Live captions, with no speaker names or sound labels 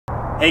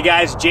Hey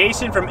guys,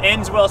 Jason from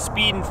Enswell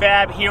Speed and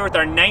Fab here with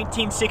our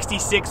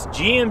 1966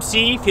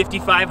 GMC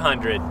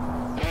 5500.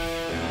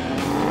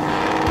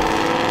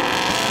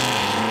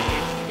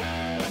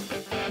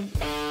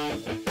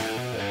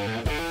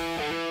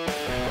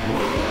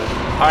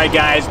 Alright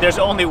guys, there's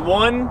only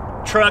one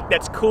truck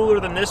that's cooler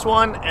than this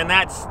one, and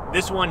that's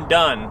this one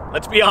done.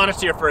 Let's be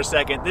honest here for a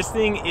second. This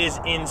thing is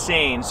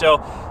insane.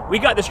 So we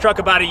got this truck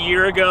about a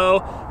year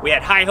ago. We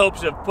had high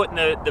hopes of putting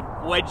the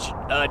wedge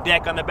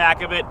deck on the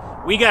back of it.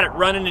 We got it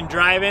running and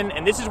driving,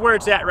 and this is where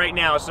it's at right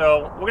now.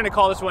 So we're gonna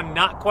call this one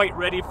not quite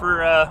ready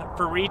for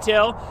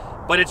retail,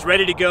 but it's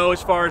ready to go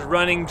as far as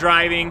running,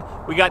 driving.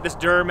 We got this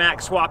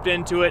Duramax swapped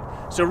into it.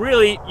 So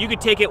really, you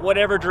could take it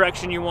whatever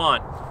direction you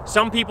want.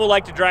 Some people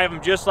like to drive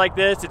them just like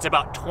this. It's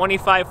about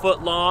 25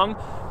 foot long,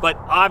 but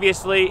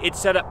obviously it's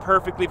set up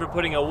perfectly for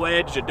putting a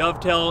wedge, a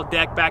dovetail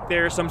deck back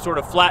there, some sort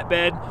of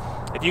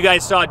flatbed. If you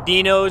guys saw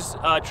Dino's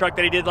truck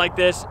that he did like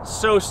this,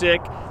 so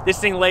sick. This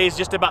thing lays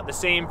just about the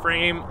same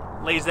frame,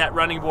 lays that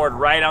running board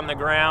right on the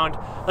ground.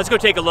 Let's go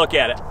take a look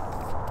at it.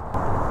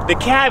 The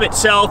cab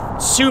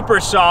itself, super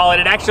solid.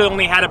 It actually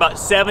only had about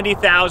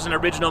 70,000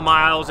 original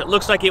miles. It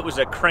looks like it was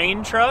a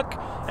crane truck,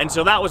 and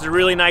so that was a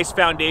really nice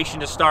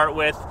foundation to start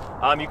with.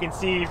 You can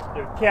see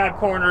the cab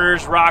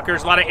corners,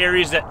 rockers, a lot of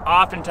areas that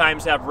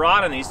oftentimes have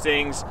rot on these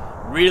things.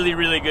 Really,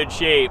 really good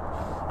shape.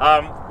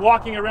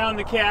 Walking around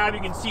the cab, you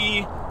can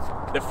see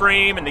the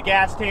frame and the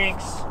gas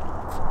tanks.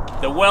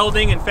 The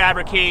welding and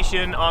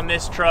fabrication on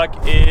this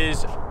truck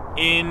is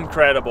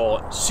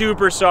incredible.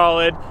 Super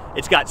solid.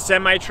 It's got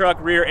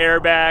semi-truck rear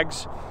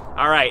airbags.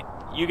 All right,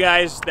 you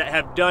guys that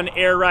have done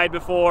air ride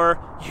before,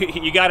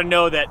 you got to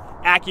know that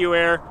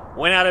Accuair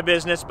went out of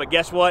business, but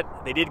guess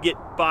what? They did get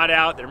bought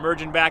out. They're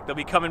merging back. They'll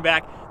be coming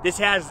back. This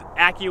has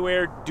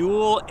Accuair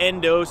dual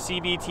Endo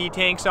CVT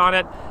tanks on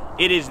it.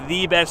 It is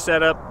the best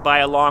setup by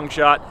a long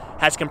shot.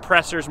 Has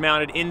compressors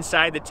mounted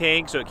inside the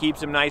tank, so it keeps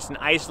them nice and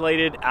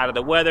isolated out of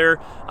the weather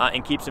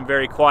and keeps them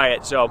very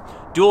quiet. So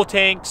dual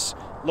tanks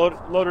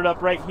loaded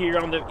up right here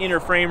on the inner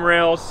frame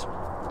rails.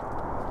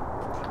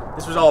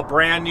 This was all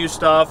brand new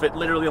stuff. It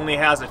literally only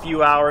has a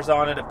few hours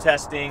on it of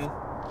testing.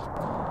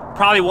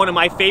 Probably one of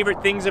my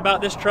favorite things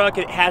about this truck,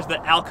 it has the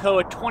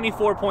Alcoa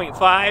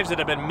 24.5s that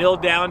have been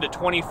milled down to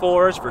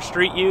 24s for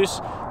street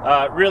use.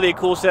 Really a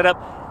cool setup.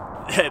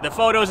 The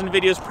photos and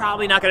videos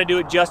probably not going to do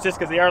it justice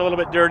because they are a little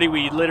bit dirty.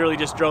 We literally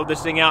just drove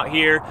this thing out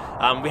here.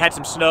 We had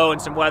some snow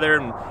and some weather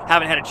and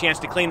haven't had a chance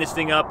to clean this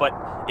thing up, but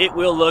it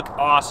will look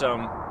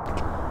awesome.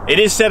 It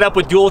is set up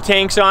with dual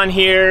tanks on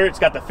here. It's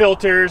got the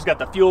filters, got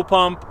the fuel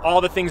pump, all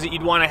the things that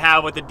you'd want to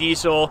have with the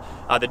diesel.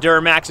 The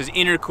Duramax is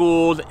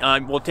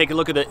intercooled. We'll take a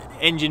look at the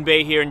engine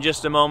bay here in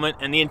just a moment.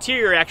 And the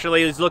interior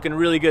actually is looking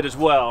really good as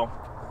well.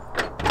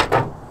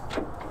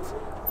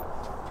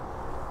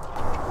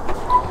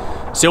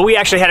 So we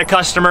actually had a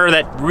customer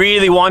that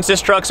really wants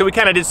this truck, so we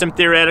kind of did some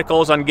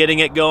theoreticals on getting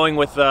it going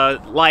with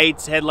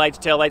lights, headlights,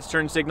 taillights,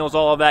 turn signals,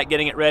 all of that,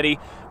 getting it ready.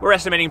 We're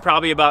estimating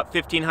probably about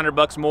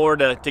 $1,500 more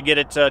to get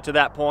it to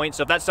that point.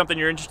 So if that's something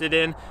you're interested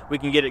in, we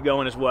can get it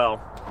going as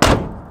well.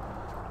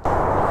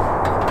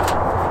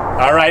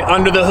 All right,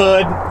 under the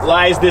hood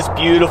lies this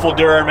beautiful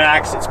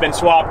Duramax. It's been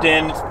swapped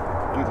in,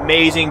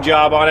 amazing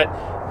job on it.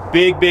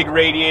 Big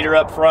radiator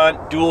up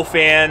front, dual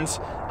fans.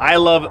 I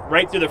love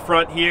right through the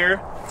front here,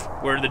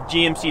 where the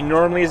GMC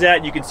normally is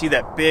at. You can see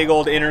that big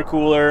old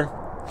intercooler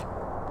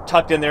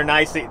tucked in there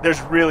nicely. There's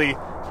really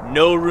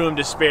no room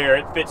to spare.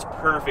 It fits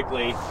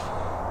perfectly.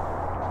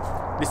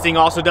 This thing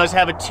also does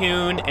have a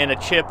tune and a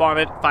chip on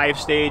it,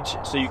 5-stage,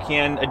 so you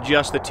can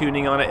adjust the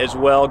tuning on it as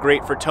well.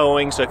 Great for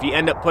towing. So if you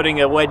end up putting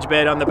a wedge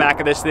bed on the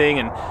back of this thing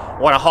and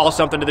want to haul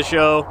something to the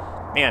show,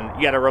 man,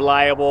 you got a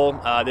reliable,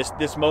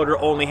 this motor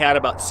only had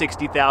about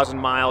 60,000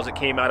 miles. It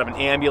came out of an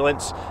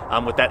ambulance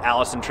with that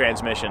Allison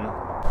transmission.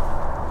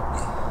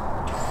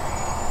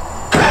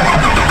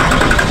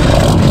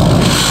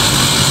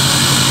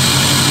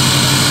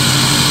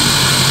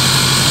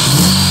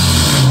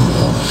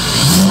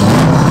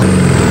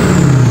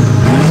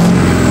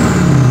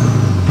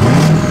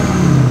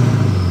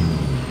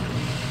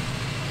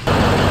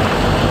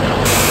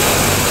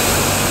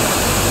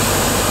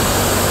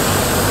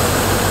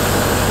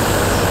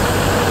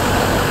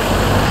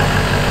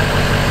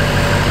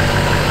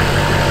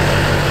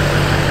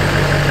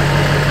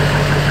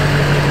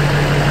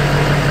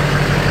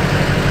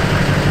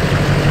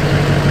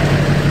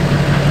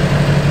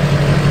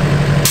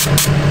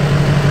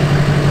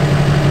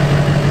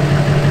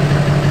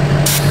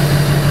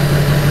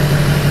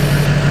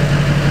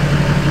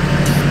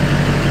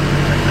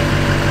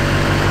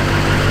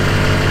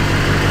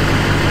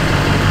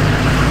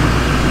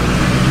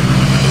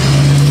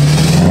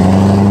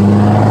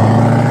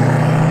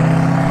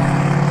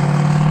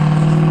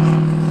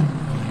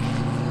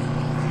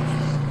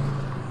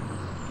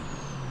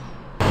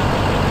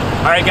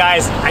 Alright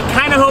guys, I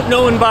kind of hope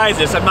no one buys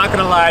this, I'm not going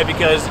to lie,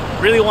 because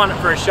I really want it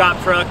for a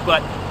shop truck,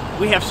 but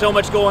we have so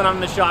much going on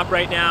in the shop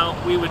right now.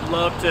 We would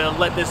love to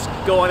let this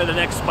go on to the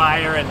next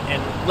buyer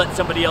and let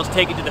somebody else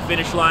take it to the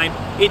finish line.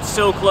 It's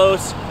so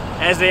close,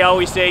 As they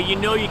always say, you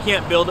know you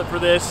can't build it for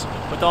this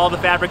with all the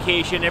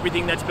fabrication,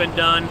 everything that's been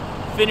done.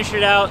 Finish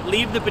it out,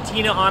 leave the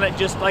patina on it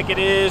just like it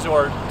is,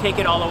 or take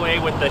it all away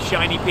with the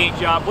shiny paint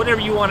job. Whatever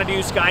you want to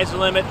do, sky's the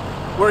limit.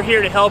 We're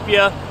here to help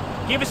you.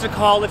 Give us a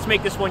call. Let's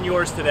make this one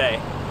yours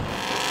today.